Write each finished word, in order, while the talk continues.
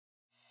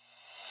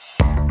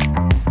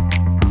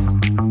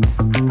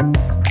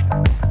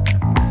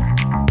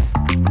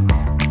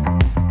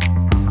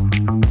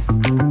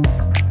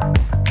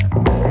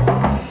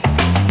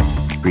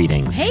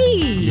Greetings. Hey!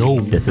 Yo.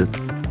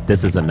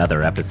 This is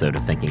another episode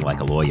of Thinking Like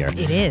a Lawyer.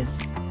 It is.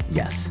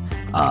 Yes,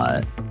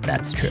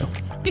 that's true.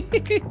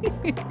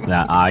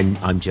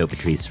 I'm Joe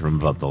Patrice from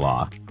Above the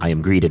Law. I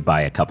am greeted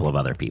by a couple of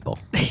other people.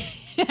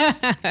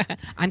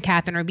 I'm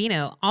Catherine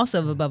Rubino, also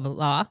of Above the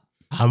Law.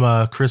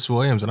 I'm Chris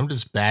Williams, and I'm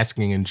just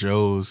basking in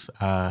Joe's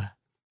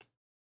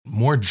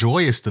more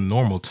joyous than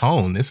normal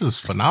tone. This is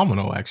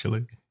phenomenal,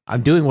 actually.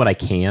 I'm doing what I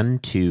can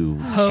to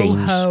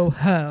change. Ho, ho,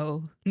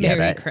 ho. Yeah,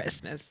 Merry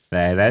Christmas.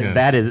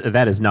 Yes.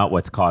 That is not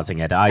what's causing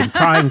it. I'm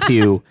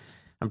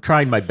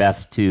trying my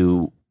best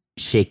to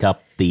shake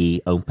up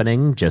the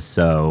opening just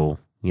so,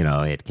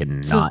 it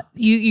can So not.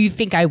 you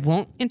think I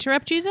won't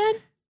interrupt you then?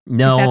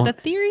 No. Is that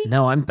the theory?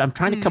 No, I'm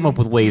trying to come up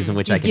with ways in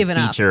which I You've can given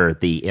up. feature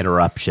the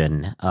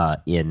interruption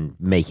in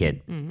make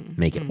it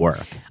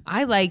work.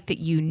 I like that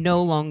you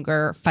no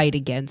longer fight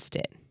against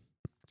it.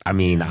 I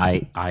mean,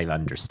 I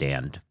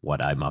understand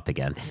what I'm up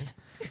against.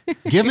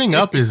 Giving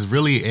up is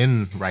really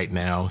in right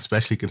now,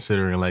 especially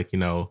considering,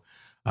 Elon's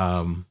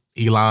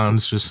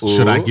just,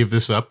 should I give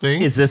this up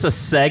thing? Is this a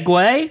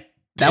segue?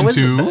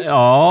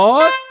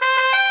 Into-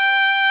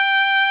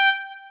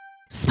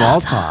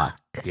 Small talk.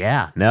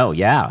 Yeah. No.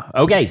 Yeah.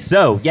 Okay.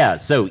 So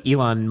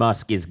Elon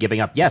Musk is giving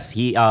up. Yes,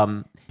 he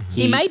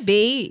might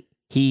be.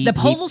 He The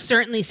poll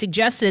certainly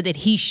suggested that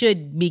he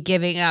should be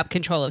giving up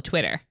control of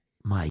Twitter.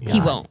 My God.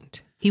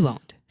 He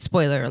won't.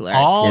 Spoiler alert.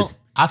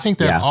 I think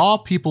that Yeah. all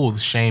people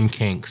with shame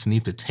kinks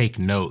need to take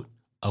note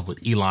of what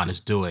Elon is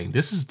doing.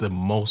 This is the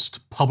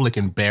most public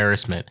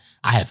embarrassment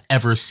I have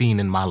ever seen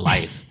in my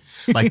life.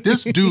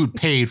 This dude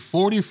paid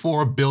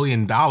 $44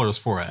 billion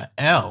for a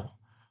L.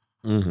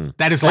 Mm-hmm.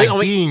 That is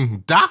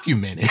being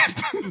documented.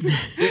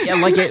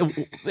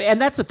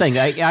 And that's the thing.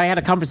 I had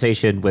a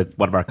conversation with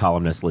one of our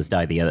columnists, Liz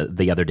Dye,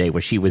 the other day,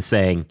 where she was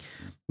saying,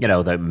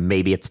 that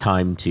maybe it's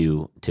time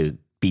to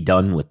be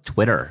done with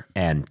Twitter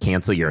and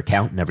cancel your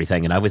account and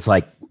everything. And I was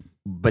like,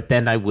 but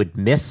then I would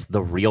miss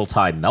the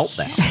real-time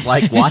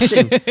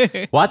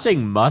meltdown.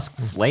 Watching Musk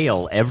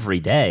flail every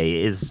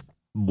day is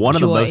one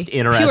of the most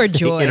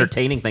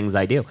entertaining things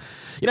I do.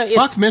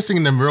 Fuck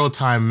missing the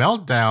real-time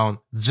meltdown,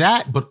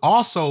 but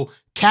also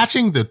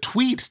catching the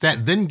tweets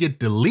that then get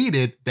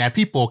deleted that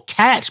people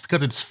catch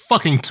because it's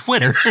fucking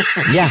Twitter.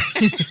 Yeah.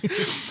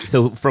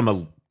 So from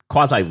a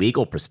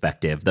quasi-legal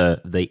perspective,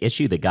 the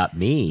issue that got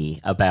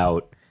me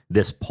about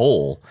this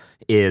poll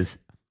is,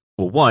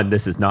 well, one,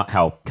 this is not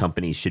how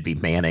companies should be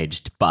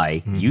managed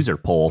by user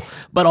poll,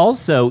 but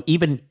also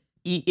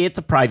it's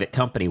a private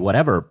company,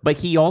 whatever, but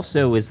he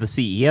also is the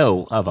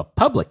CEO of a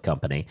public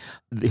company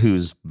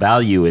whose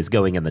value is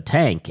going in the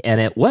tank.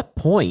 And at what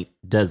point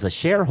does a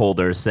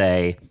shareholder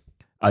say,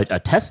 a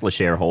Tesla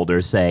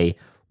shareholder say,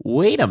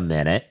 wait a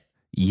minute,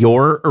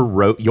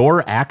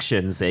 your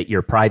actions at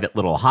your private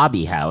little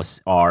hobby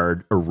house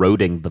are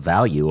eroding the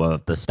value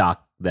of the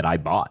stock that I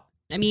bought?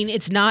 I mean,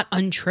 it's not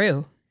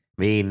untrue.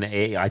 I mean,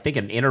 I think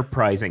an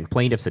enterprising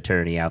plaintiff's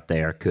attorney out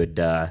there could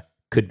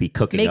be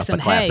cooking Make up some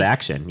a class hay.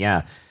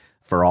 action,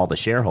 for all the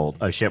shareholder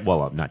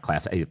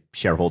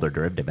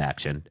derivative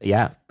action.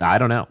 Yeah, I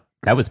don't know.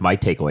 That was my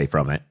takeaway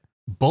from it.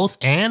 Both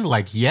and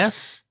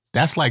yes,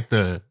 that's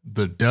the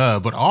duh,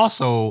 but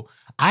also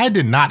I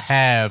did not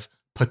have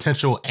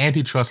potential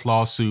antitrust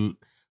lawsuit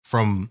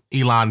from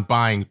Elon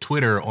buying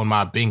Twitter on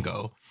my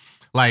bingo.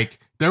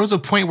 There was a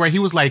point where he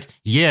was like,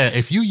 yeah,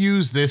 if you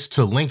use this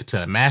to link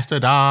to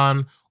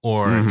Mastodon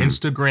or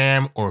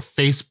Instagram or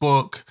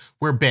Facebook,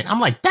 we're banned. I'm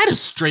like, that is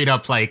straight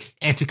up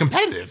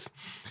anti-competitive.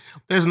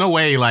 There's no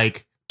way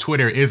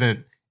Twitter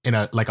isn't in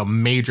a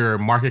major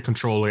market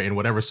controller in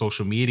whatever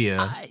social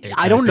media.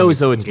 I don't know as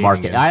though it's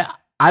market.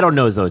 I don't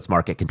know as though it's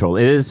market control.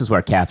 This is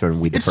where Catherine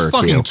we defer to. It's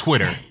fucking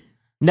Twitter.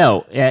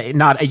 No,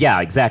 not. Yeah,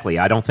 exactly.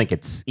 I don't think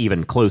it's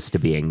even close to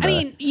being. I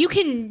mean, you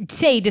can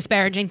say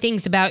disparaging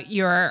things about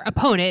your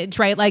opponents,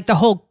 right? Like the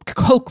whole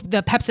Coke,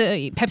 the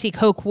Pepsi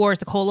Coke wars,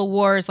 the Cola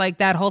wars,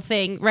 that whole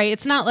thing, right?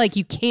 It's not like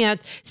you can't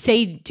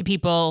say to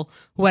people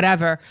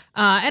whatever.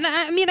 And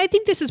I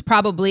think this is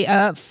probably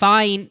a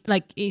fine,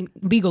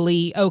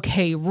 legally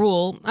okay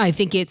rule. I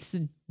think it's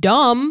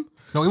dumb.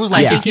 No, it was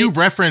if you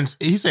reference,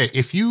 he said,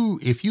 if you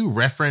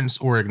reference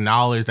or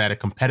acknowledge that a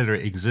competitor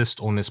exists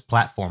on this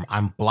platform,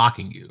 I'm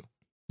blocking you.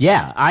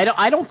 Yeah,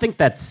 I don't think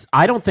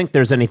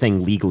there's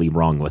anything legally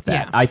wrong with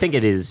that. Yeah. I think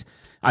it is.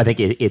 I think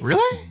it's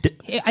really.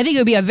 I think it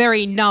would be a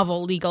very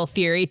novel legal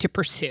theory to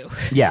pursue.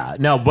 Yeah,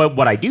 no, but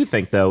what I do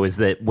think though is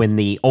that when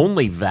the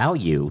only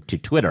value to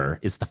Twitter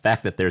is the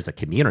fact that there's a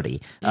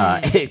community,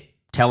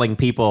 telling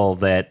people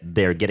that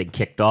they're getting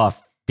kicked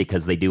off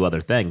because they do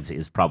other things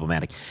is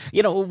problematic.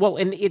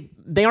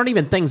 They aren't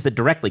even things that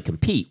directly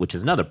compete, which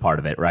is another part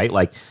of it, right?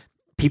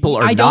 People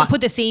are I don't put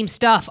the same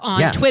stuff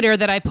on Twitter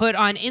that I put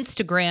on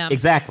Instagram.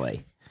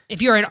 Exactly.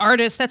 If you're an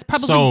artist, that's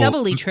probably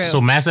doubly true. So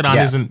Mastodon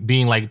isn't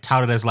being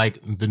touted as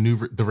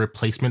the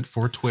replacement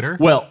for Twitter?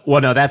 Well,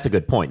 no, that's a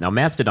good point. Now,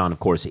 Mastodon, of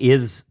course,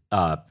 is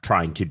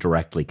trying to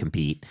directly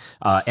compete.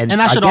 And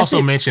I should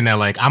also mention that,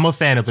 like, I'm a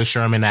fan of the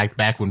Sherman Act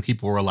back when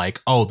people were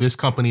like, oh, this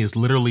company is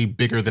literally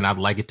bigger than I'd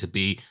like it to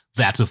be.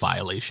 That's a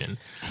violation.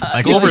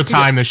 Over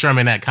time, the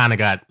Sherman Act kind of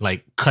got,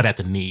 like, cut at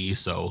the knee.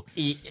 So,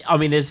 I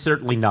mean, it's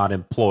certainly not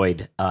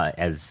employed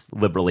as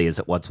liberally as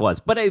it once was.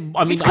 But I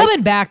mean, it's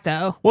coming back,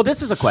 though. Well,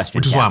 this is a question.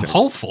 Which is Catherine. why I'm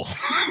hopeful.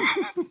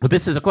 Well,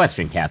 this is a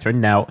question,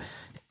 Catherine. Now,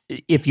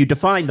 if you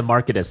define the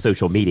market as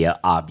social media,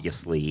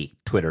 obviously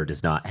Twitter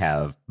does not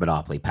have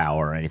monopoly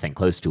power or anything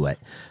close to it.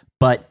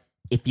 But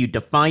if you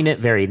define it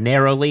very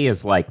narrowly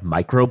as like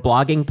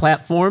microblogging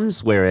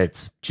platforms where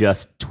it's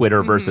just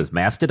Twitter versus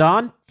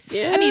Mastodon,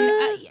 yeah. I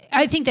mean,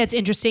 I think that's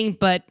interesting,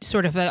 but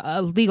sort of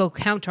a legal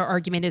counter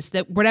argument is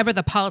that whatever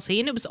the policy,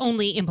 and it was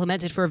only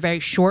implemented for a very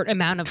short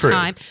amount of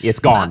time. It's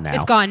gone now.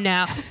 It's gone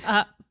now.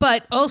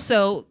 But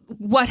also,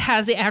 what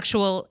has the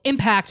actual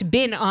impact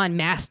been on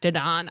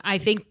Mastodon? I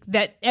think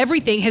that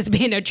everything has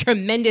been a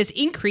tremendous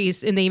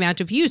increase in the amount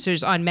of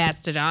users on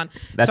Mastodon.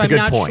 That's so a good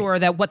I'm not point. sure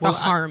that what the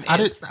harm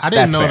is. I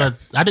didn't know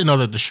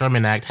that the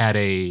Sherman Act had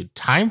a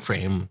time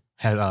frame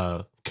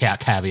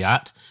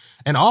caveat,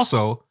 and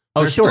also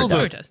sure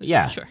it does.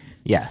 Yeah, sure.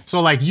 Yeah.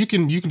 So like you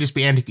can just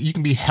be you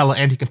can be hella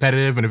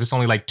anti-competitive, and if it's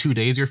only like 2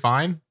 days, you're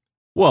fine.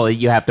 Well,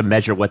 you have to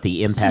measure what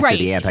the impact of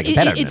the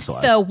anti-competitiveness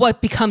was. It's what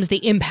becomes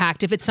the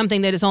impact. If it's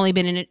something that has only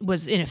been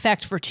was in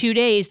effect for 2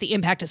 days, the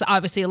impact is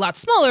obviously a lot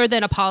smaller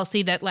than a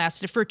policy that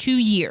lasted for 2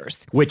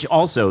 years. Which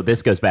also,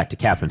 this goes back to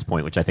Catherine's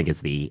point, which I think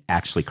is the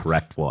actually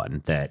correct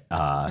one, that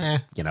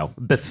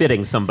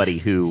befitting somebody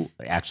who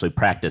actually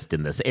practiced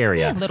in this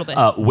area. Yeah, a little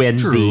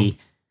bit.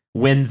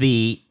 When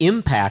the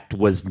impact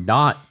was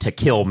not to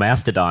kill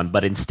Mastodon,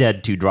 but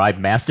instead to drive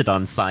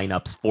Mastodon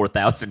signups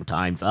 4,000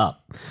 times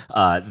up,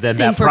 then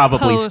that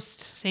probably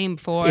same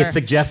for it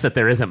suggests that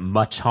there isn't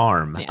much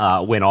harm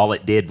when all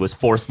it did was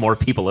force more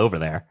people over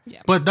there.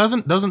 Yeah. But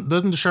doesn't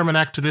the Sherman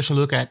Act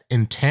traditionally look at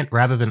intent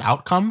rather than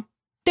outcome?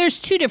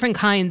 There's two different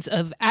kinds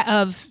of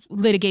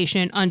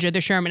litigation under the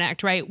Sherman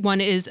Act, right?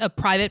 One is a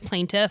private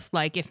plaintiff,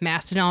 like if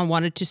Mastodon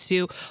wanted to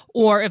sue,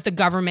 or if the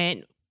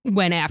government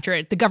went after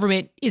it. The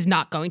government is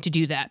not going to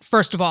do that.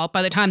 First of all,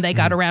 by the time they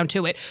got around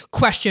to it,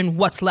 question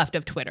what's left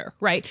of Twitter,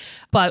 right?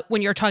 But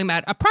when you're talking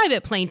about a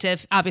private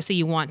plaintiff, obviously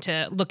you want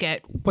to look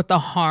at what the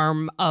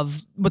harm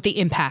of what the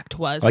impact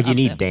was. Like you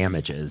need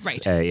damages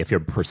if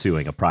you're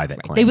pursuing a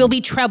private claim. They will be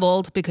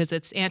trebled because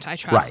it's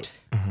antitrust.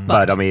 Right.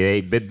 But I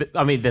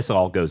mean, this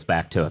all goes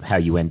back to how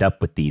you end up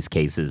with these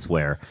cases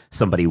where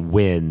somebody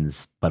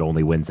wins, but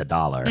only wins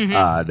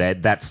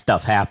 $1. That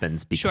stuff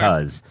happens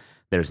because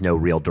there's no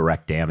real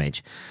direct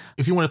damage.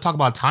 If you want to talk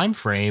about time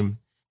frame,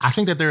 I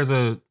think that there's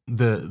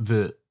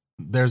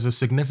a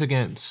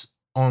significance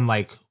on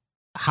like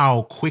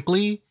how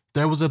quickly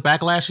there was a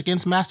backlash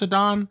against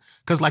Mastodon,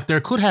 because like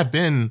there could have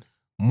been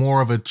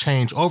more of a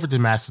change over to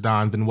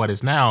Mastodon than what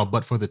is now,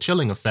 but for the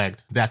chilling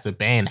effect that the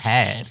ban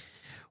had.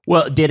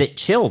 Well, did it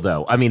chill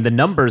though? I mean, the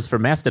numbers for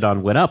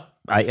Mastodon went up.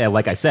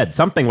 Like I said,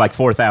 something like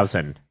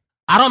 4,000.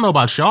 I don't know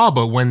about y'all,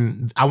 but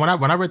when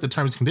I read the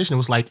terms and conditions, it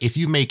was like if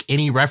you make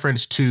any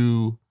reference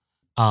to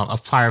a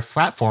prior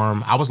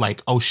platform, I was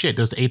like, oh shit,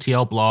 does the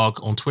ATL blog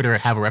on Twitter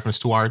have a reference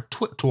to our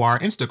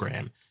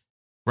Instagram?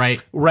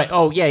 Right.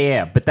 Oh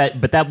yeah. But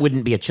that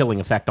wouldn't be a chilling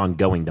effect on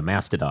going to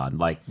Mastodon.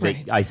 Like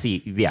I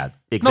see. Yeah,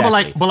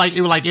 exactly. No,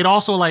 but it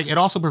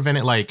also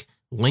prevented like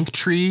link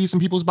trees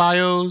in people's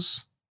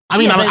bios. I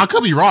mean, I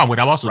could be wrong, but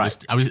I was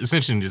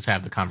essentially just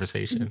have the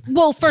conversation.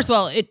 Well, first of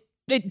all,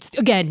 it's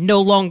again no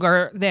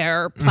longer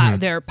their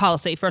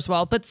policy, first of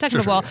all, but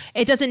second of all,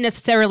 it doesn't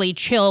necessarily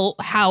chill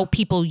how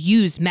people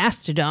use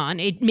Mastodon.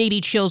 It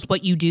maybe chills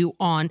what you do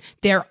on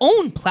their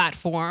own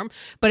platform,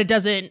 but it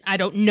doesn't. I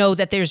don't know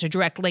that there's a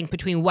direct link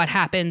between what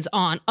happens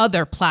on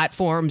other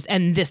platforms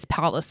and this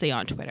policy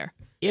on Twitter.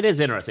 It is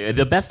interesting.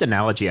 The best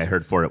analogy I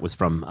heard for it was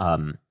from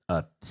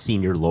a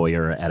senior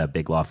lawyer at a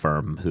big law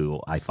firm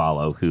who I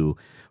follow, who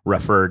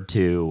referred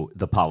to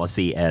the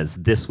policy as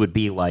this would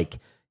be like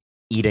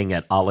eating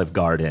at Olive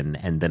Garden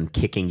and then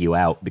kicking you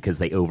out because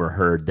they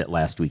overheard that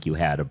last week you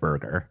had a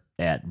burger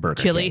at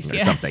Burger Chili's,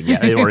 King or something.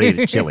 Yeah, or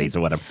at Chili's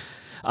or whatever.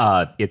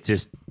 It's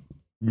just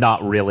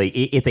not really.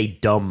 It's a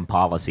dumb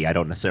policy. I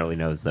don't necessarily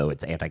know as though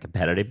it's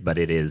anti-competitive, but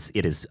it is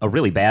a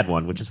really bad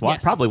one, which is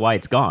probably why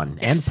it's gone,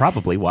 and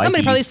probably why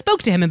somebody probably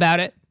spoke to him about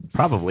it.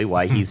 Probably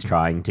why he's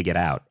trying to get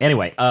out.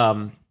 Anyway,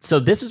 so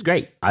this is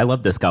great. I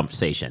love this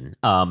conversation.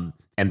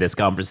 And this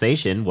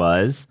conversation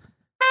was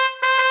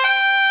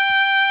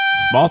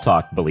small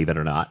talk, believe it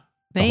or not,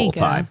 the whole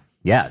time.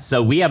 Yeah,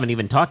 so we haven't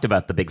even talked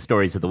about the big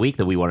stories of the week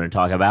that we wanted to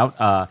talk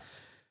about.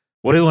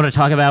 What do we want to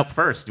talk about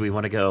first? Do we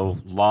want to go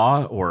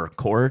law or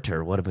court,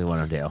 or what do we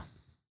want to do?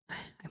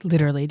 I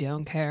literally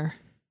don't care.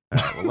 All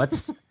right, well,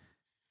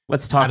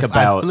 let's talk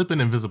about. I'd flip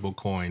an invisible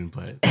coin,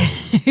 but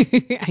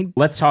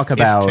let's talk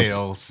about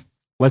tails.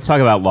 Let's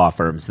talk about law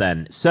firms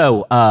then.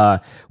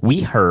 So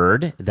we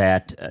heard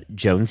that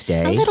Jones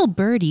Day. A little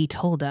birdie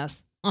told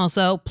us.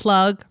 Also,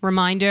 plug,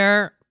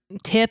 reminder,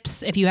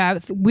 tips. If you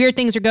have weird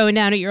things are going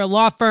down at your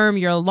law firm,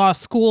 your law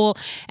school,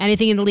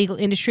 anything in the legal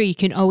industry, you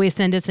can always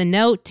send us a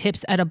note,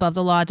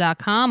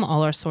 tips@abovethelaw.com.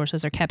 All our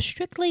sources are kept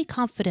strictly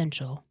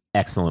confidential.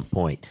 Excellent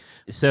point.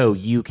 So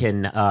you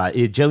can,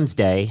 Jones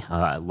Day,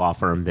 law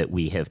firm that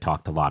we have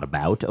talked a lot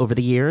about over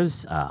the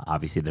years.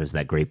 Obviously, there's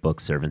that great book,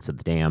 Servants of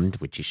the Damned,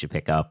 which you should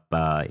pick up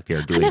if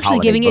you're doing I'm actually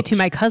holiday giving books. it to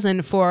my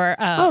cousin for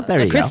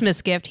a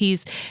Christmas gift.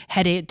 He's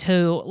headed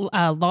to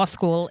law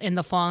school in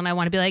the fall, and I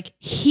want to be like,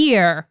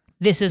 here,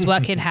 this is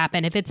what can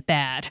happen if it's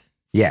bad.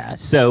 Yeah.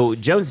 So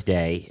Jones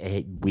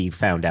Day, we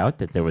found out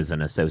that there was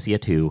an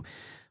associate who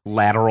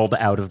lateraled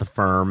out of the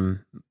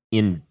firm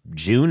in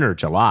June or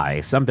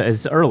July,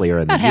 sometimes earlier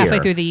in the year. About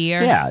halfway through the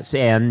year. Yeah,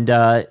 and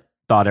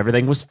thought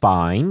everything was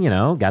fine,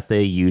 got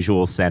the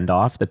usual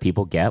send-off that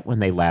people get when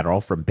they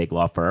lateral from big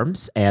law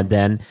firms, and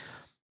then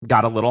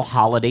got a little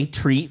holiday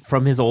treat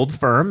from his old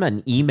firm,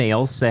 an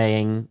email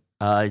saying,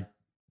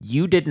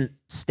 you didn't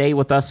stay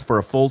with us for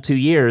a full 2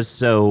 years,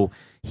 so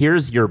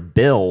here's your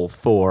bill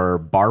for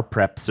bar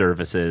prep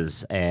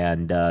services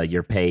and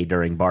your pay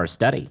during bar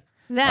study.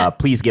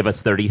 Please give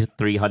us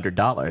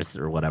 $3,300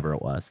 or whatever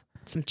it was.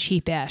 Some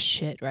cheap ass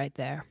shit right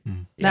there. Yeah.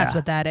 That's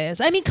what that is.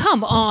 I mean,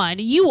 come on.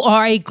 You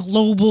are a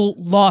global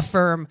law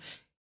firm.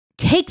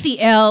 Take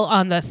the L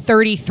on the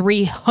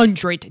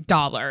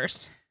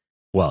 $3,300.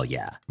 Well,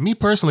 yeah. Me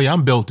personally,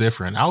 I'm built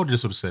different. I would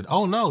just have said,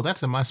 oh no,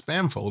 that's in my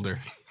spam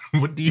folder.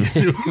 What do you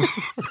do?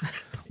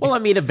 Well, I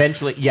mean,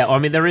 eventually, yeah. I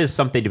mean, there is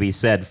something to be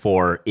said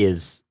for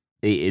does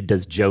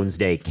Jones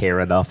Day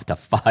care enough to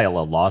file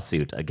a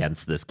lawsuit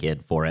against this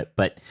kid for it?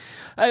 But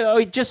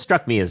it just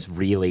struck me as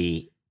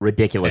really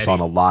ridiculous petty. On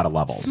a lot of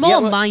levels.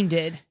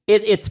 Small-minded.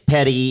 It's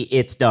petty.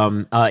 It's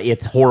dumb.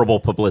 It's horrible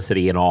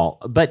publicity and all.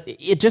 But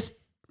it just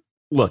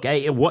look.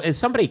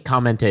 Somebody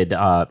commented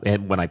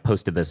when I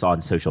posted this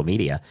on social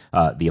media,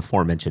 the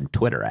aforementioned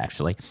Twitter,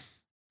 actually.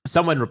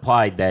 Someone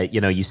replied that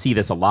you see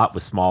this a lot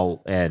with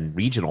small and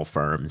regional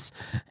firms,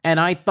 and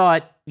I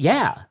thought,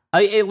 yeah,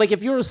 like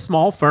if you're a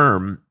small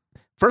firm,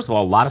 first of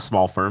all, a lot of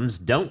small firms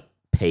don't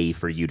pay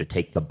for you to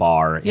take the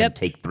bar and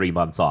take 3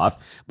 months off.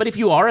 But if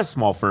you are a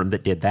small firm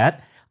that did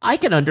that, I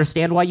can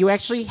understand why you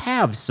actually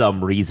have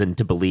some reason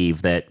to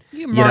believe that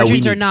your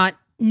margins are not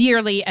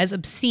nearly as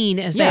obscene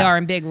as they are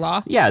in big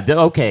law. Yeah.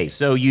 Okay.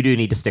 So you do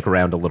need to stick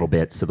around a little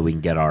bit so that we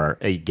can get our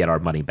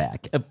money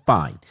back.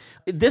 Fine.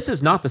 This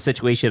is not the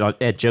situation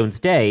at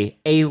Jones Day,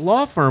 a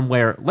law firm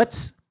where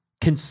let's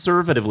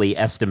conservatively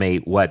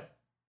estimate what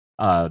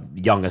a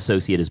young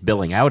associate is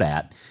billing out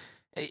at.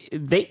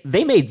 They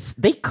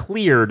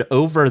cleared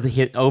over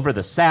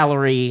the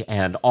salary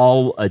and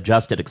all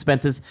adjusted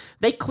expenses.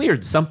 They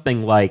cleared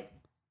something like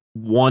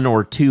 $1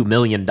 or $2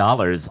 million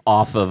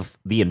off of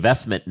the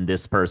investment in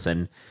this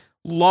person,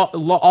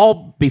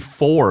 all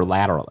before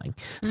lateraling.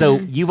 So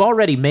you've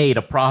already made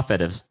a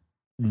profit of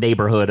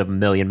neighborhood of $1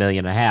 million, $1.5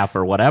 million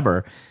or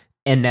whatever,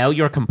 and now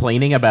you're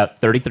complaining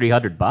about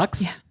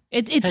 $3,300. Yeah.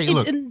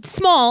 It's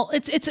small.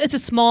 It's a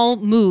small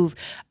move,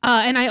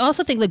 and I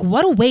also think like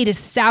what a way to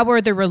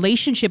sour the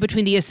relationship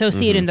between the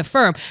associate and the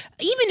firm.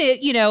 Even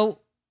if,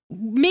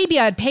 maybe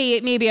I'd pay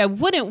it, maybe I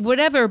wouldn't,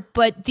 whatever.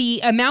 But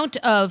the amount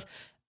of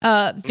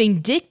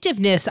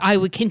vindictiveness I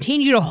would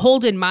continue to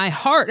hold in my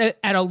heart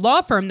at a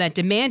law firm that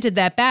demanded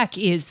that back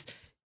is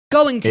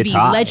going to be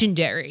high.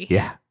 legendary.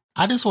 Yeah.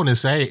 I just want to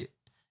say,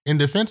 in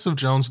defense of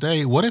Jones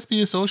Day, what if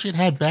the associate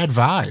had bad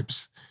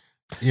vibes?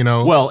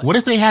 Well, what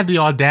if they had the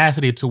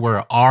audacity to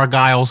wear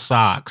Argyle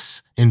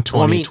socks in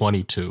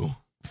 2022?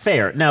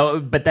 Fair. No,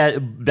 but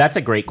that's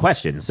a great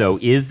question. So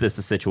is this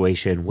a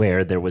situation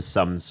where there was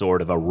some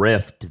sort of a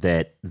rift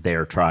that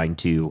they're trying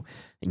to,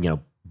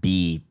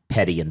 be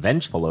petty and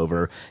vengeful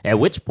over, at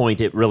which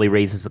point it really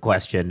raises the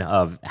question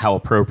of how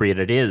appropriate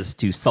it is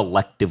to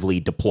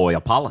selectively deploy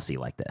a policy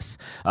like this.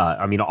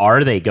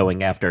 Are they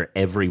going after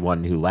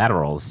everyone who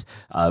laterals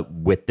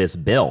with this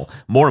bill?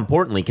 More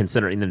importantly,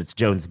 considering that it's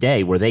Jones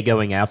Day, were they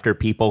going after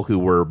people who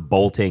were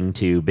bolting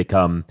to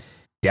become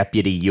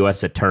deputy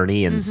U.S.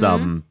 attorney in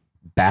some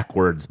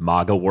backwards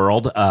MAGA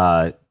world?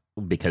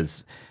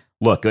 Because,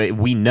 look,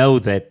 we know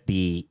that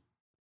the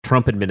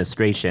Trump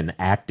administration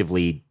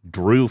actively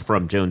drew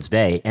from Jones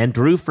Day and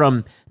drew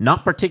from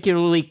not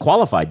particularly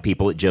qualified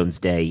people at Jones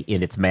Day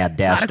in its mad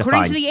dash Not to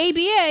according find. to the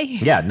ABA.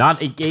 Yeah,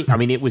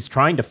 it was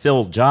trying to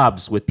fill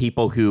jobs with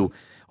people who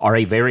are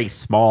a very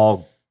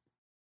small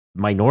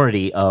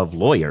minority of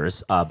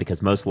lawyers,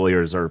 because most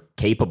lawyers are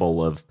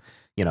capable of,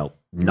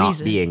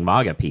 not being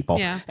MAGA people.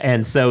 Yeah.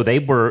 And so they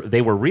were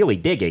really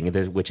digging,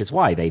 which is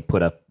why they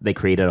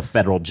created a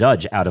federal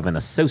judge out of an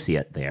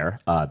associate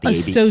there.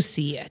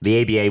 Associate.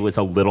 The ABA was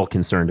a little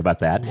concerned about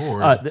that.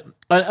 Lord.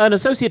 An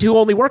associate who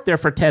only worked there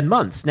for 10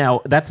 months.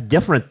 Now, that's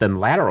different than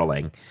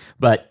lateraling,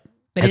 but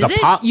is it?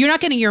 You're not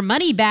getting your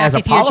money back as a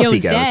if you're policy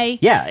Jones goes, Day.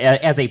 yeah,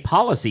 as a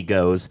policy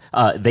goes,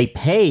 they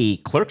pay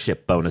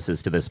clerkship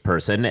bonuses to this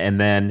person, and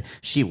then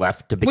she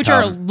left to become... Which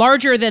are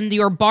larger than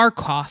your bar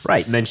costs.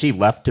 Right, and then she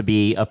left to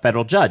be a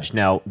federal judge.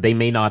 Now, they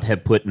may not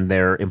have put in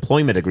their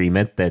employment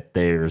agreement that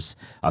there's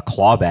a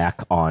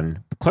clawback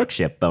on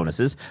clerkship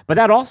bonuses, but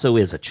that also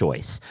is a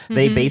choice.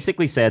 They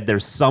basically said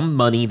there's some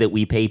money that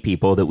we pay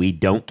people that we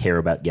don't care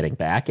about getting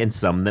back and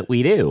some that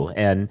we do.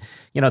 And,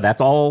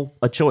 that's all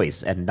a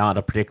choice and not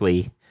a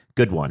particularly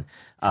good one.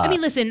 I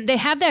mean, listen, they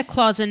have that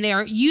clause in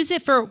there. Use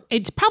it for,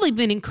 it's probably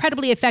been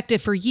incredibly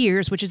effective for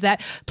years, which is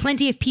that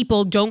plenty of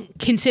people don't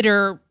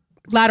consider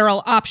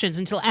lateral options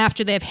until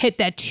after they've hit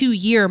that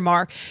 2-year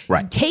mark.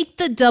 Right. Take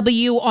the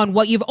W on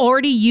what you've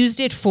already used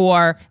it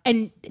for,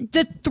 and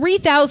the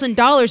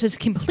 $3,000 is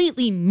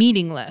completely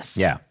meaningless.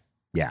 Yeah.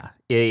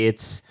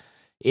 It's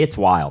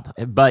wild.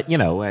 But,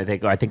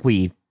 I think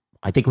we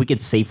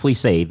could safely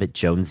say that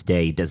Jones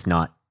Day does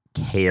not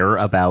care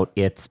about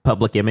its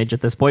public image at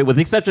this point, with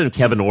the exception of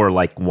Kevin Orr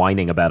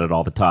whining about it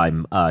all the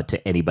time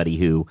to anybody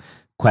who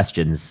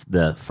questions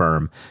the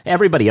firm.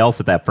 Everybody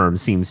else at that firm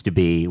seems to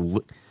be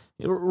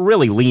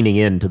really leaning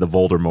into the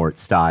Voldemort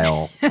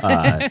style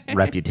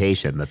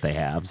reputation that they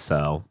have.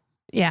 So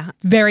yeah,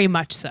 very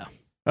much so.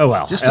 Oh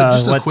well. Just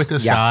a quick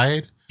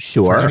aside.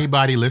 Sure. For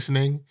anybody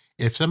listening,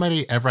 if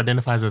somebody ever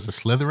identifies as a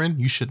Slytherin,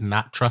 you should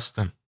not trust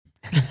them.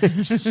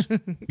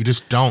 You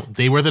just don't.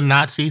 They were the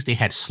Nazis. They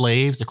had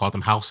slaves. They called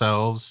them house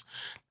elves.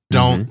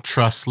 Don't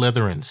trust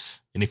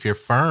Slytherins. And if your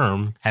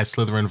firm has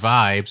Slytherin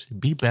vibes,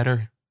 be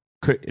better.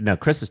 No,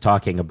 Chris is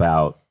talking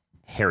about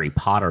Harry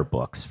Potter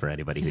books for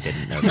anybody who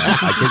didn't know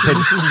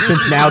that.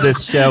 Since now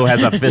this show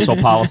has official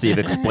policy of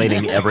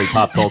explaining every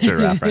pop culture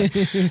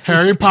reference.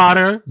 Harry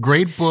Potter,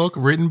 great book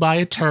written by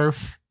a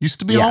TERF. Used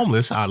to be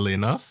homeless, oddly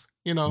enough.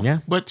 Yeah.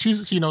 But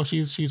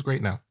she's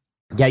great now.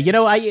 Yeah,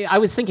 I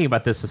was thinking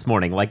about this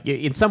morning.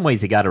 In some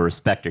ways, you got to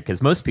respect her,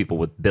 because most people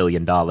with $1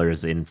 billion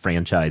in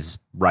franchise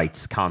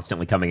rights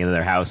constantly coming into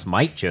their house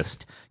might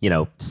just,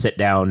 sit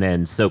down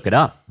and soak it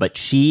up. But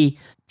she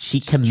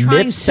commits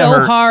trying to so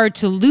her hard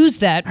to lose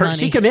that money.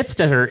 She commits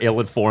to her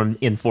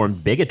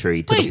ill-informed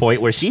bigotry to the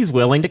point where she's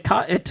willing to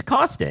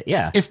cost it.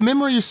 Yeah. If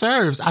memory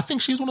serves, I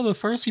think she's one of the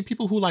first few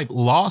people who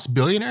lost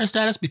billionaire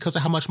status because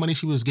of how much money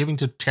she was giving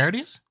to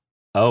charities.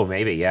 Oh,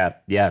 maybe. Yeah.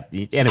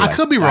 Anyway, I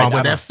could be wrong,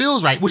 but that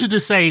feels right. Which is to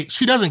say,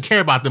 she doesn't care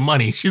about the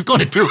money. She's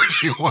going to do what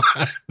she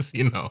wants,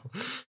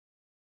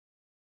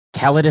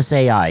 Calidus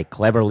AI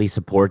cleverly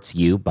supports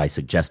you by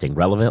suggesting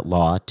relevant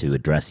law to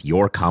address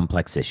your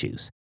complex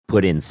issues.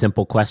 Put in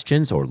simple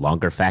questions or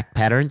longer fact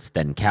patterns,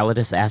 then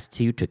Calidus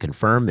asks you to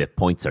confirm if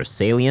points are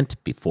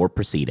salient before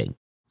proceeding.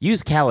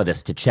 Use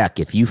Calidus to check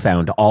if you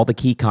found all the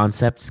key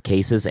concepts,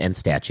 cases, and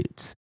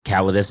statutes.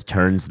 Calidus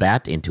turns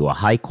that into a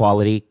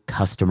high-quality,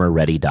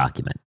 customer-ready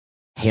document.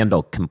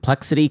 Handle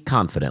complexity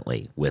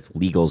confidently with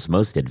legal's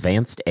most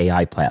advanced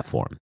AI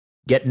platform.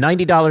 Get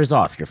 $90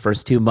 off your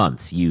first 2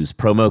 months. Use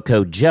promo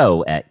code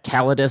Joe at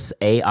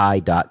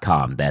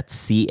calidusai.com.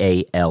 That's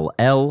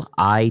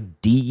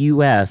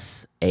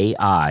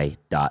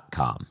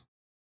CALLIDUSAI.com.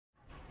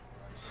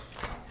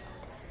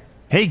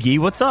 Hey, Guy,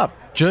 what's up?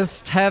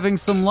 Just having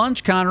some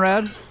lunch,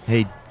 Conrad.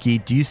 Hey, Guy,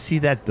 do you see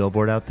that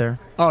billboard out there?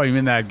 Oh, you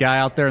mean that guy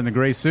out there in the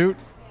gray suit?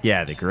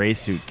 Yeah, the gray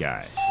suit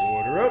guy.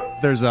 Order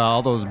up. There's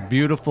all those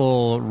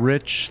beautiful,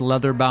 rich,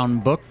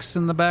 leather-bound books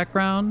in the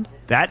background.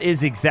 That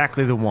is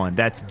exactly the one.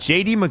 That's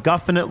J.D.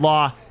 McGuffin at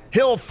Law.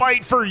 He'll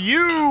fight for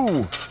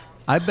you!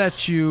 I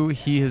bet you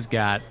he has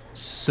got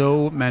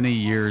so many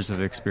years of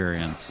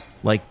experience.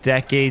 Like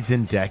decades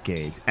and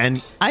decades.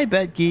 And I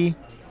bet he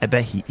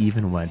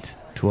even went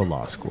to a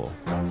law school.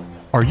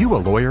 Are you a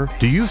lawyer?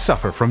 Do you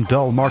suffer from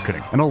dull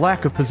marketing and a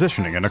lack of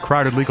positioning in a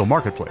crowded legal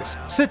marketplace?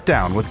 Sit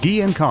down with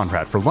Guy and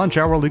Conrad for Lunch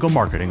Hour Legal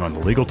Marketing on the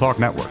Legal Talk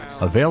Network.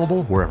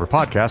 Available wherever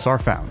podcasts are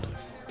found.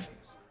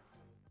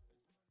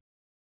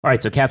 All right,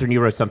 so Catherine,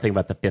 you wrote something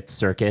about the Fifth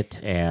Circuit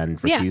and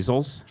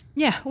recusals.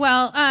 Yeah,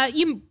 well,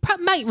 you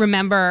might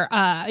remember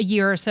a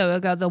year or so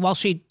ago, the Wall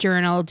Street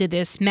Journal did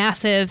this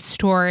massive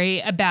story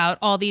about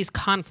all these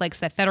conflicts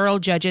that federal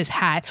judges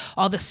had,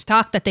 all the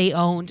stock that they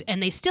owned,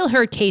 and they still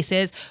heard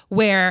cases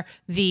where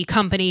the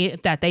company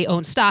that they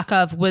owned stock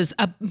of was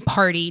a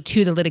party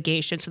to the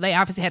litigation. So they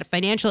obviously had a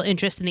financial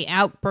interest in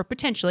or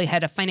potentially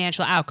had a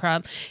financial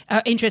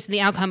interest in the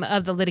outcome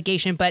of the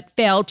litigation, but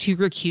failed to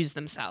recuse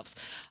themselves.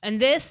 In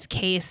this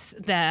case,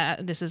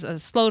 this is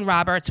Sloan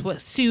Roberts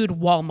sued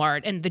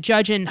Walmart, and the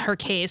judge in her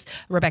case,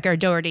 Rebecca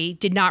Doherty,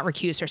 did not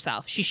recuse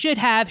herself. She should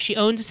have. She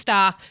owns a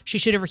stock. She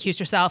should have recused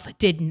herself.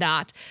 Did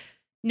not.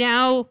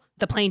 Now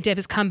the plaintiff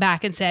has come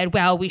back and said,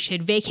 well, we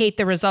should vacate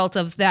the result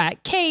of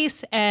that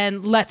case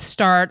and let's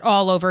start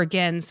all over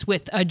again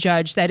with a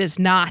judge that is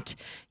not,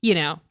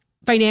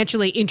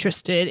 financially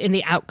interested in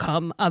the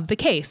outcome of the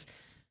case.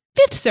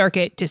 Fifth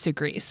Circuit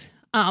disagrees.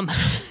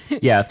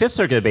 Yeah, Fifth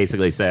Circuit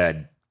basically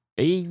said,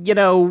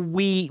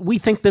 we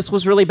think this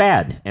was really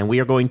bad, and we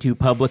are going to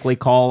publicly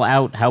call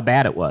out how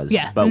bad it was.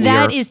 Yeah, but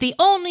that is the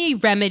only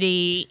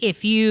remedy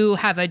if you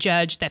have a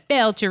judge that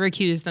failed to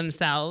recuse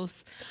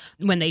themselves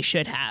when they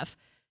should have.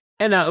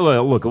 And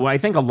look, I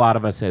think a lot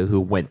of us who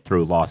went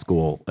through law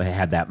school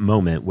had that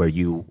moment where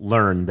you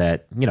learn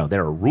that,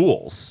 there are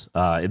rules.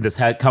 This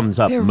comes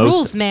up There are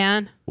rules,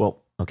 man.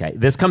 Well, Okay,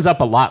 this comes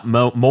up a lot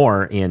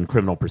more in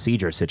criminal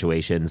procedure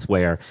situations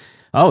where,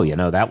 oh,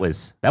 that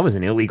was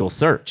an illegal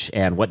search.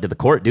 And what did the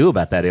court do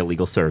about that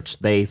illegal search?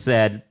 They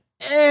said,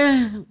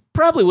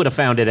 probably would have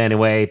found it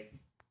anyway.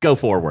 Go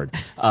forward.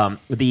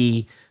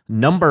 The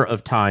number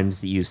of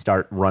times that you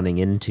start running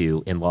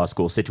into in law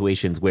school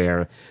situations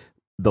where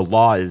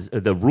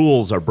the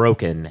rules are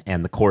broken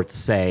and the courts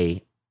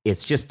say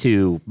it's just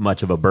too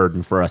much of a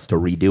burden for us to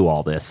redo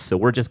all this, so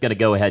we're just going to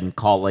go ahead and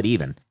call it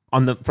even.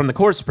 From the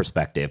court's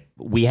perspective,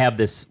 we have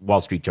this Wall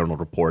Street Journal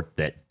report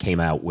that came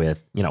out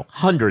with,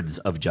 hundreds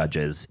of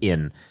judges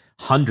in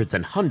hundreds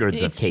and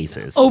hundreds of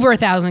cases. Over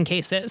 1,000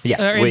 cases.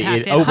 Yeah,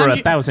 impacted. over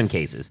 1,000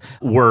 cases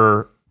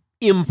were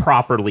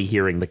improperly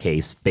hearing the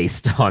case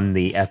based on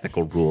the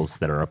ethical rules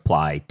that are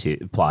applied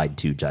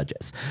to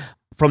judges.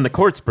 From the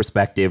court's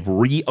perspective,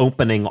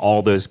 reopening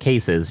all those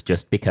cases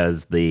just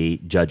because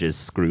the judges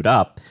screwed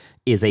up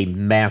is a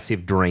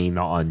massive drain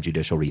on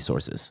judicial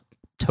resources.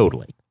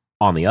 Totally.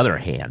 On the other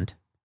hand,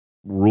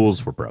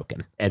 rules were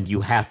broken, and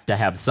you have to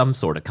have some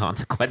sort of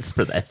consequence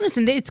for this.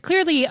 Listen, it's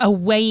clearly a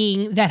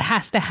weighing that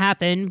has to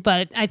happen,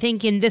 but I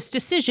think in this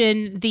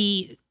decision,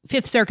 the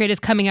Fifth Circuit is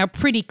coming out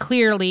pretty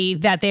clearly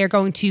that they're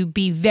going to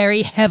be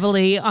very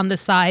heavily on the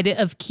side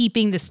of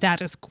keeping the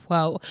status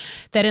quo,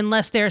 that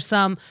unless there's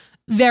some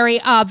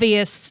very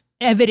obvious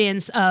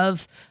evidence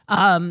of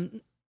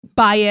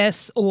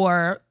bias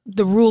or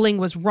the ruling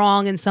was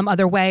wrong in some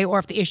other way, or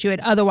if the issue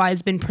had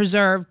otherwise been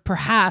preserved,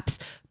 perhaps.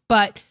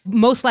 But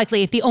most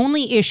likely, if the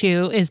only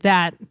issue is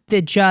that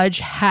the judge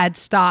had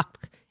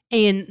stock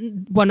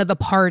in one of the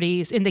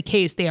parties in the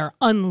case, they are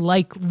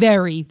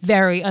very,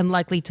 very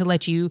unlikely to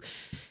let you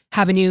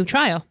have a new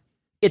trial.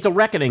 It's a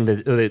reckoning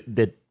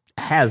that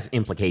has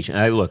implication.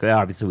 Look,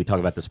 obviously, we talk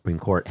about the Supreme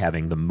Court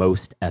having the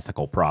most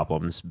ethical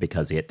problems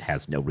because it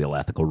has no real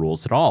ethical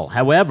rules at all.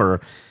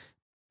 However,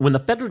 when the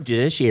federal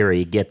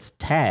judiciary gets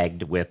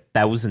tagged with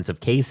thousands of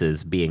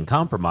cases being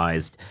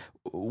compromised,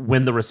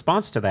 when the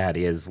response to that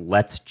is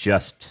let's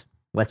just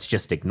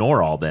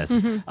ignore all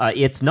this,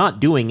 it's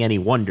not doing any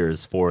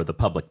wonders for the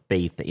public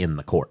faith in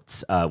the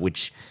courts,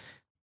 which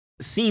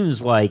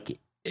seems like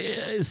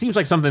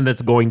something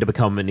that's going to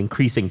become an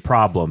increasing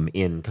problem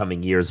in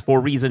coming years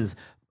for reasons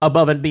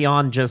above and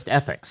beyond just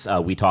ethics.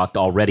 We talked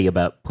already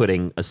about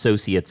putting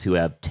associates who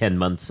have 10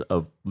 months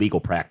of legal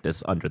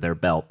practice under their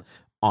belt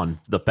on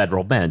the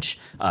federal bench.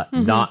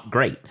 Not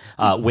great.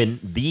 When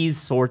these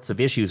sorts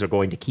of issues are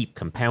going to keep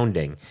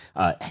compounding,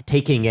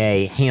 taking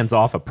a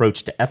hands-off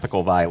approach to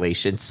ethical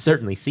violations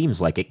certainly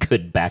seems like it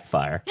could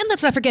backfire. And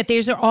let's not forget,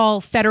 these are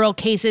all federal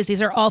cases.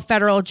 These are all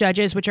federal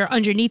judges, which are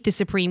underneath the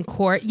Supreme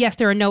Court. Yes,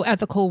 there are no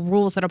ethical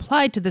rules that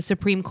apply to the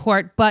Supreme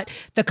Court, but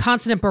the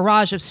constant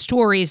barrage of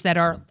stories that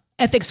are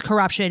ethics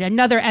corruption,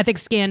 another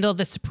ethics scandal,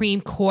 the Supreme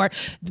Court.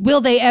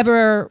 Will they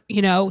ever,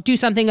 do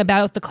something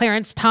about the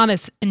Clarence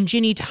Thomas and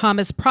Ginny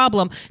Thomas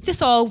problem?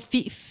 This all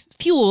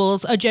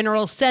fuels a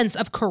general sense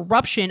of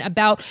corruption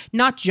about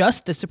not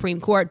just the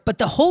Supreme Court, but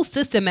the whole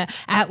system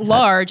at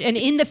large. And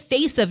in the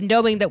face of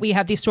knowing that we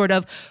have these sort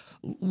of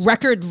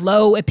record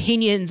low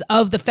opinions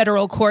of the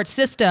federal court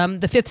system,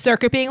 the Fifth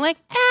Circuit being like,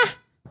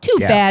 too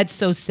bad,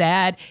 so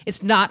sad.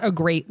 It's not a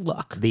great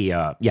look.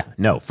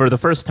 For the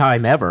first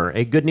time ever,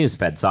 good news,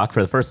 FedSoc,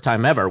 for the first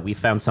time ever, we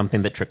found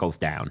something that trickles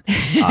down.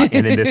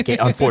 And in this case,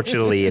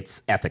 unfortunately,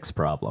 it's ethics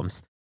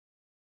problems.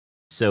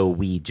 So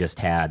we just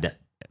had,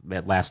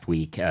 last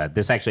week,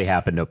 this actually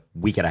happened a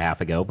week and a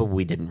half ago, but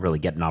we didn't really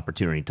get an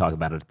opportunity to talk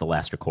about it at the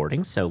last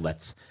recording. So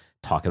let's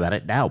talk about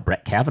it now.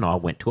 Brett Kavanaugh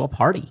went to a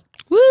party.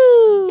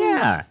 Woo!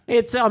 Yeah,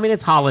 it's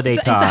holiday time.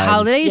 It's a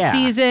holiday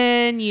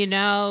season,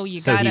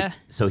 gotta.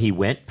 So he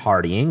went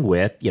partying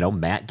with,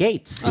 Matt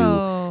Gaetz,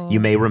 who you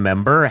may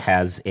remember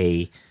has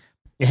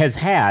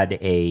had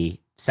a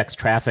sex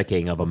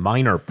trafficking of a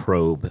minor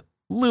probe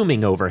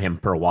looming over him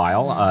for a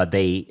while.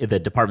 The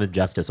Department of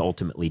Justice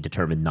ultimately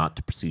determined not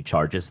to pursue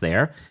charges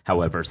there.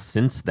 However,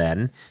 since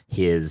then,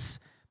 his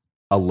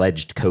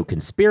alleged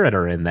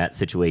co-conspirator in that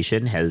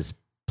situation has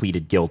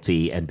pleaded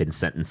guilty and been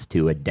sentenced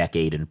to a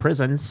decade in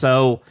prison.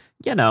 So,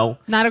 not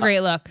a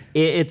great look.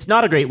 It's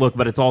not a great look,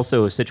 but it's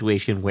also a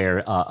situation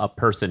where a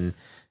person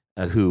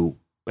who,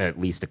 at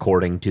least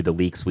according to the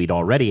leaks we'd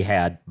already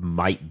had,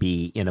 might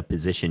be in a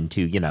position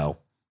to,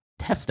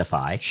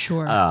 testify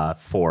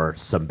for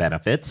some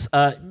benefits,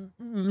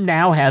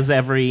 now has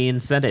every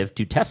incentive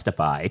to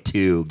testify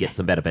to get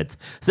some benefits.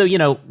 So,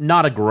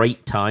 not a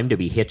great time to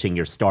be hitching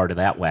your star to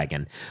that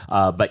wagon.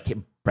 But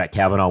Brett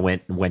Kavanaugh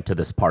went to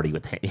this party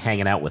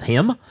hanging out with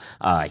him.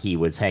 He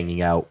was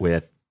hanging out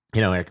with,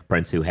 Eric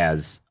Prince, who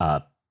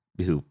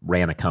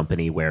ran a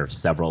company where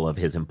several of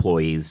his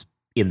employees,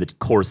 in the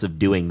course of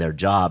doing their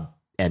job,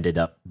 ended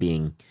up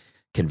being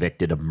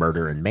convicted of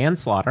murder and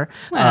manslaughter.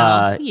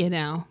 Well,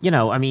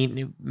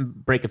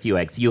 break a few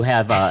eggs. You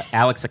have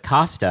Alex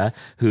Acosta,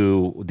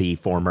 who the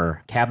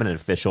former cabinet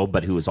official,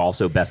 but who is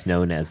also best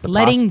known as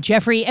letting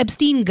Jeffrey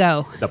Epstein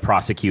go. The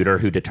prosecutor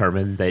who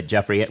determined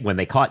that when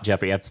they caught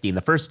Jeffrey Epstein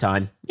the first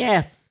time,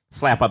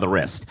 slap on the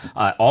wrist.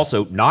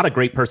 Also, not a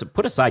great person.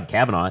 Put aside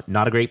Kavanaugh,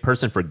 not a great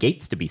person for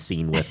Gates to be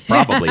seen with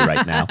probably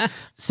right now.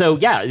 So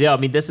yeah, I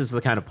mean, this is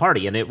the kind of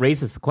party, and it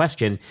raises the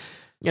question.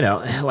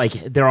 Like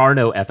there are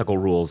no ethical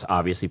rules,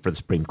 obviously, for the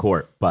Supreme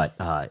Court, but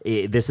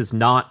this is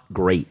not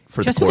great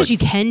for the courts. Just because you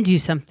can do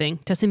something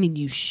doesn't mean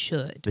you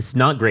should. This is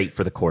not great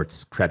for the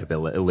court's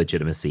credibility,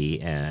 legitimacy,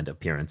 and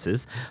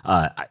appearances.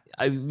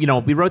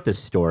 We wrote this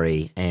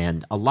story,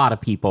 and a lot of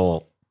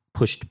people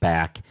pushed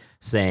back,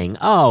 saying,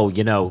 "Oh,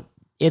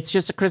 it's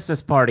just a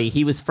Christmas party.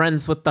 He was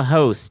friends with the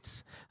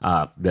hosts."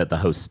 The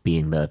hosts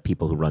being the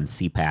people who run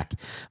CPAC.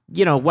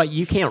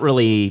 You can't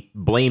really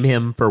blame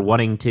him for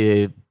wanting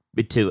to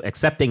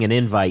accepting an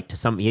invite to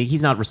some.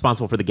 He's not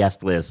responsible for the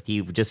guest list.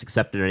 He just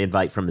accepted an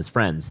invite from his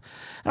friends.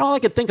 And all I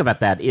could think about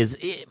that is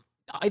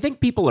I think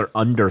people are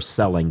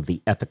underselling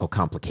the ethical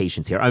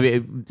complications here. I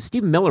mean,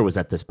 Stephen Miller was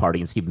at this party,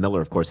 and Stephen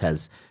Miller, of course,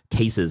 has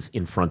cases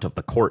in front of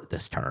the court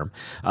this term.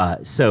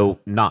 So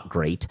not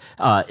great.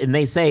 And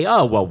they say,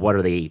 oh, well, what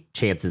are the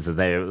chances of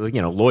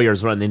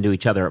lawyers run into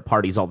each other at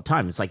parties all the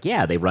time? It's like,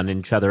 yeah, they run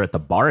into each other at the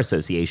bar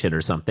association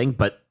or something,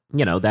 but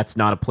that's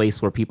not a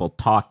place where people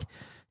talk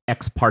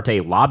ex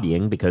parte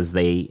lobbying because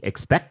they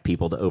expect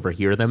people to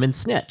overhear them and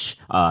snitch.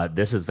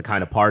 This is the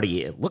kind of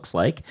party, it looks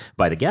like,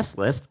 by the guest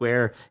list,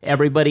 where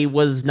everybody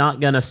was not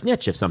going to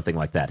snitch if something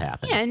like that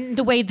happened. Yeah, and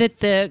the way that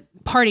the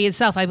party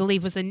itself, I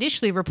believe, was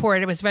initially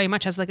reported, it was very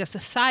much as like a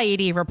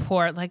society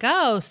report, like,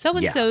 oh,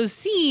 so-and-so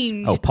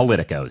seemed... Oh,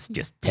 Politico's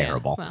just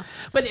terrible. Yeah,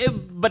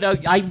 well. But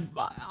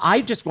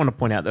I just want to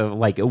point out,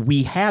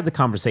 we had the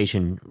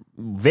conversation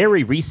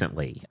very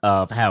recently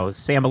of how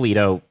Sam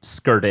Alito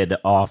skirted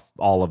off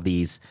all of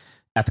these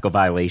ethical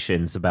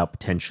violations about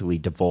potentially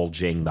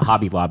divulging the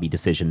Hobby Lobby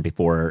decision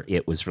before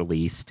it was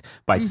released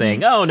by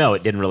saying, oh, no,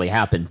 it didn't really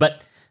happen.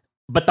 But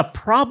the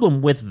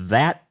problem with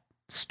that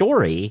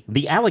story,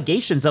 the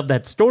allegations of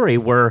that story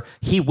were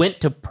he went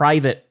to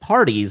private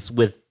parties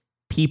with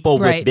people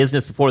with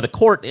business before the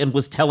court and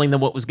was telling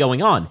them what was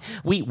going on.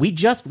 We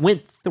just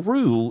went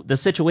through the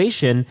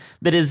situation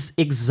that is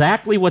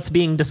exactly what's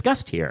being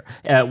discussed here.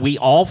 We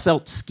all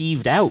felt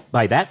skeeved out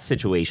by that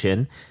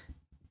situation,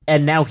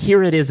 and now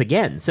here it is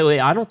again. So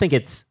I don't think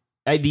it's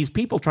these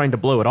people trying to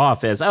blow it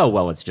off as, oh,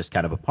 well, it's just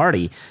kind of a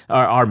party,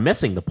 are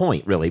missing the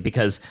point, really,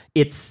 because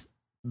it's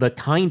the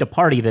kind of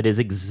party that is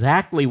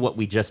exactly what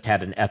we just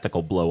had an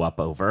ethical blow up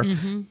over.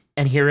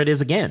 And here it is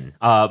again,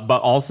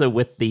 but also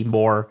with the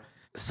more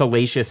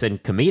salacious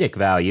and comedic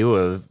value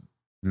of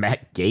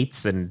Matt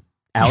Gaetz and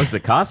Alex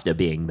Acosta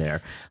being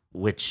there,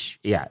 which,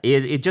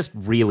 it just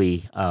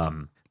really,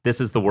 this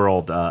is the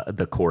world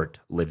the court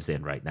lives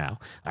in right now.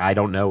 I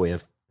don't know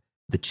if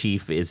the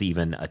chief is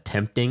even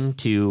attempting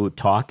to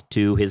talk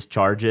to his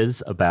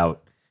charges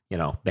about,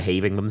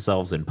 behaving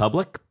themselves in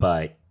public,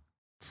 but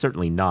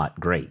certainly not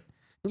great.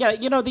 Yeah,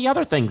 the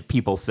other thing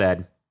people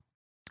said,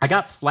 I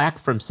got flack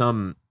from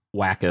some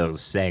wackos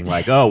saying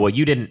like, oh, well,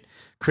 you didn't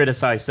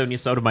criticize Sonia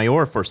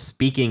Sotomayor for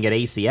speaking at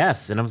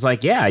ACS. And I was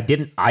like, yeah,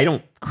 I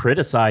don't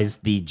criticize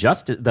the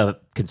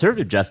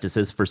conservative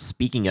justices for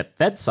speaking at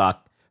FedSoc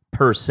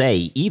per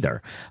se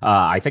either.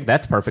 I think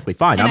that's perfectly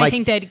fine. And I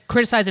think that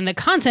criticizing the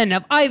content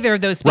of either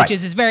of those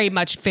speeches is very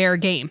much fair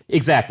game.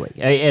 Exactly.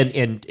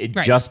 And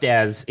just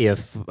as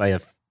if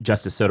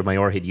Justice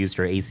Sotomayor had used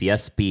her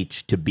ACS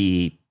speech to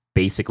be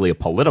basically a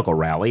political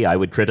rally, I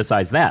would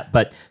criticize that.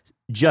 But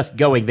just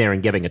going there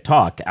and giving a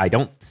talk, I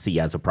don't see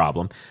as a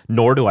problem,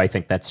 nor do I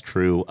think that's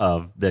true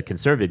of the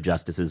conservative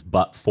justices,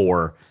 but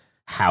for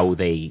how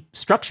they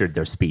structured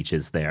their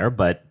speeches there.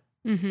 But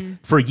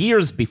for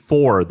years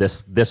before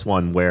this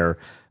one where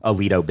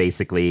Alito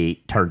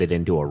basically turned it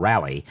into a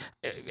rally,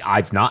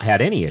 I've not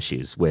had any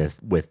issues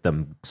with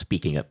them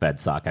speaking at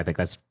FedSoc. I think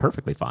that's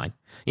perfectly fine.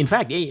 In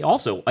fact,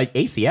 also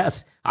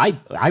ACS,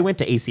 I went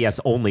to ACS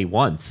only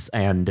once,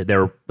 and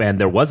there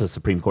was a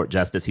Supreme Court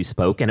justice who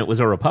spoke, and it was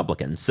a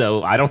Republican.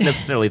 So I don't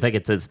necessarily think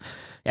it's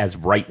as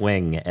right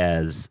wing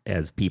as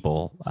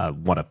people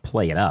want to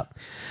play it up.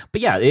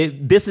 But yeah,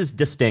 this is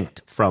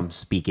distinct from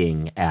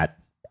speaking at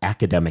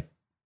academic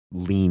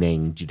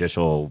leaning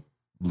judicial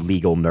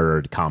legal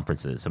nerd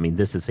conferences. I mean,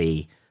 this is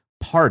a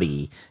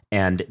party,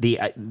 and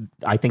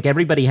I think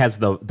everybody has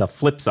the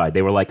flip side.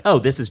 They were like, oh,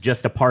 this is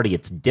just a party,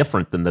 it's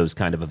different than those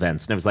kind of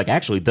events. And I was like,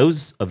 actually,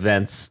 those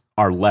events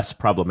are less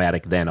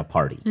problematic than a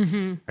party.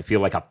 I feel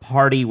like a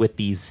party with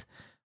these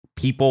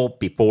people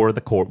before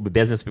the court,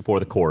 business before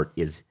the court,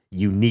 is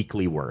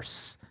uniquely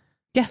worse.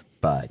 Yeah.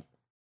 But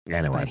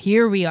anyway. But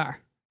here we are.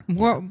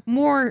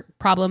 More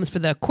problems for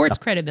the court's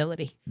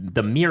credibility.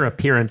 The mere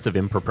appearance of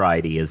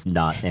impropriety is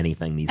not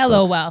anything these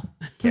LOL. folks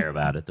care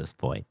about at this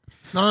point.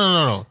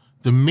 No.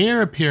 The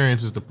mere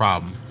appearance is the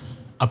problem.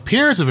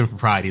 Appearance of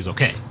impropriety is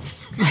okay.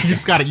 You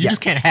just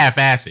can't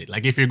half-ass it.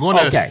 Like if you're going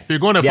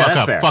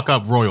to fuck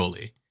up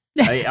royally.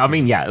 I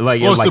mean, yeah,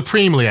 or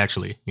supremely,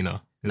 actually.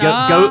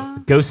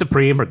 Go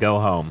supreme or go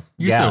home.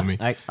 You feel me?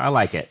 I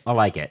like it.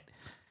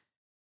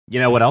 You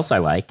know what else I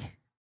like?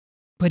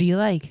 What do you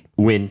like?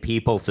 When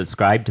people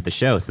subscribe to the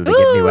show so they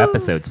get new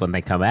episodes when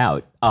they come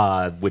out,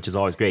 which is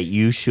always great.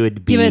 You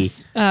should be... Give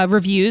us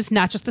reviews,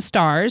 not just the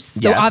stars. So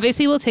Yes.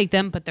 obviously we'll take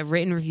them, but the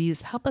written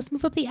reviews help us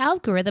move up the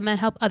algorithm and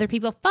help other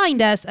people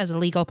find us as a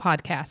legal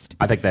podcast.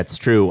 I think that's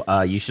true.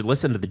 You should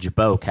listen to the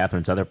Jabot,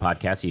 Catherine's other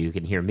podcast. You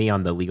can hear me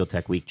on the Legal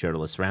Tech Week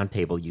Journalist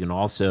Roundtable. You can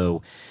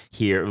also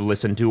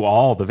listen to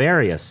all the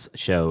various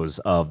shows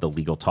of the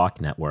Legal Talk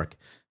Network.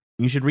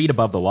 You should read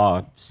Above the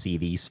Law, see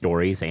these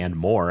stories and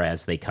more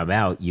as they come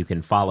out. You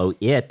can follow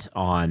it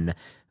on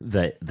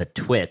the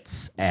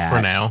twits at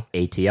For now.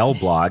 ATL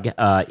blog.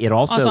 It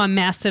also on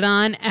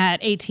Mastodon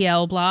at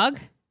ATL blog.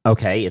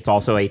 Okay, it's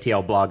also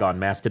ATL blog on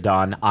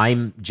Mastodon.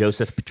 I'm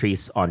Joseph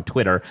Patrice on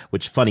Twitter,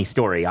 which, funny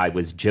story, I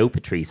was Joe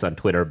Patrice on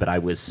Twitter, but I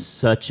was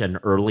such an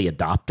early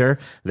adopter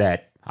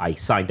that I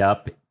signed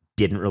up,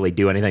 didn't really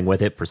do anything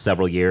with it for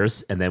several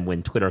years. And then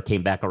when Twitter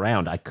came back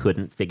around, I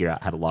couldn't figure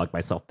out how to log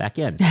myself back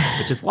in,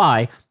 which is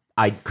why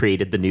I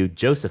created the new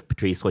Joseph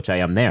Patrice, which I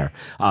am there.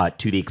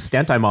 To the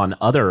extent I'm on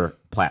other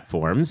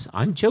platforms,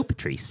 I'm Joe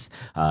Patrice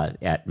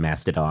at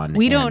Mastodon.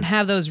 We don't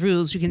have those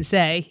rules. You can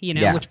say,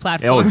 which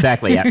platform. Oh,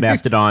 exactly. At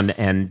Mastodon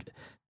and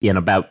in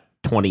about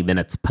 20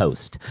 minutes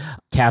post.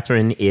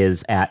 Catherine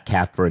is at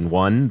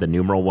Catherine1, the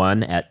numeral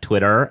 1 at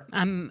Twitter.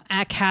 I'm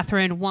at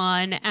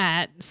Catherine1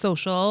 at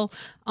social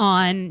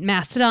on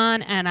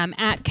Mastodon, and I'm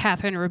at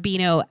Catherine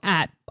Rubino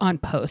on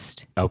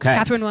Post. Okay.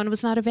 Catherine1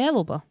 was not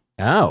available.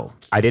 Oh,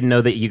 I didn't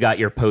know that you got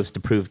your post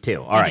approved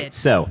too. All right. did.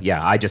 So,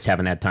 yeah, I just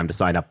haven't had time to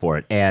sign up for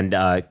it. And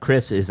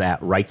Chris is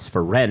at Rights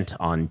for Rent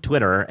on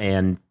Twitter.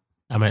 And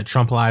I'm at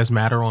Trump Lives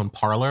Matter on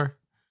Parler.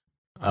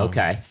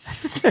 okay.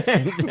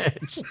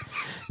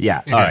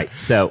 Yeah. All right.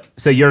 So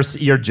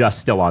you're just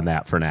still on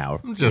that for now.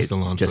 I'm just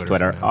still on just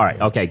Twitter Twitter. for now. All right.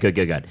 Okay.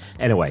 Good.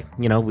 Anyway,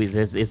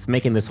 it's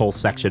making this whole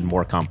section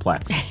more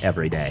complex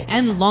every day.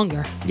 And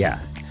longer. Yeah.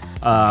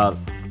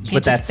 Can't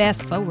But just that's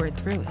fast forward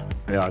through it.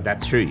 Yeah,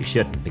 that's true. You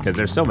shouldn't, because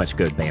there's so much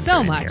good banter So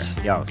in much.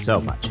 here. Yeah, so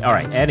much. All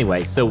right.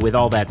 Anyway, so with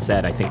all that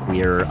said, I think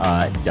we're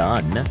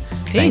done.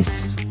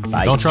 Peace. Thanks.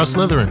 Bye. Don't trust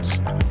Slytherins.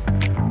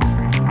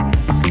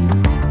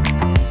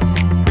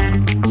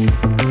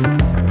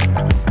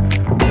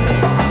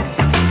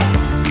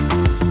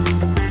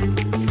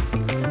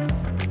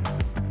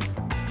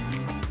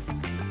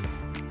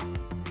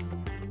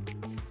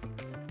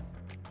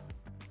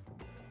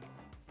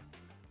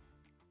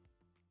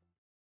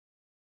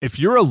 If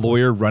you're a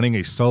lawyer running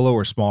a solo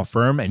or small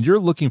firm and you're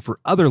looking for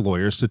other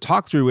lawyers to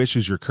talk through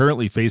issues you're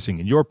currently facing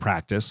in your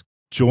practice,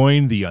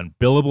 join the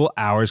Unbillable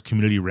Hours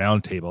Community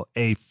Roundtable,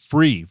 a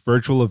free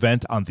virtual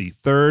event on the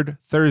third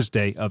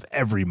Thursday of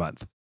every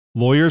month.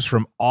 Lawyers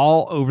from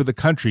all over the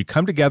country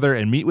come together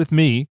and meet with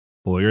me,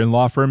 lawyer and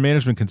law firm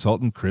management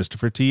consultant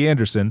Christopher T.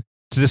 Anderson,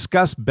 to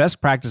discuss best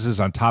practices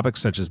on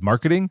topics such as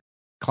marketing,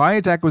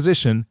 client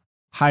acquisition,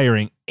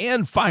 hiring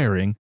and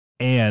firing,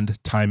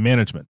 and time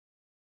management.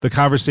 The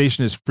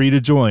conversation is free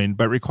to join,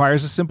 but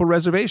requires a simple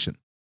reservation.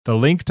 The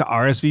link to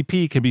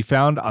RSVP can be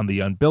found on the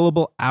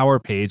Unbillable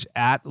Hour page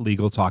at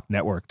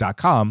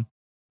LegalTalkNetwork.com.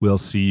 We'll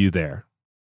see you there.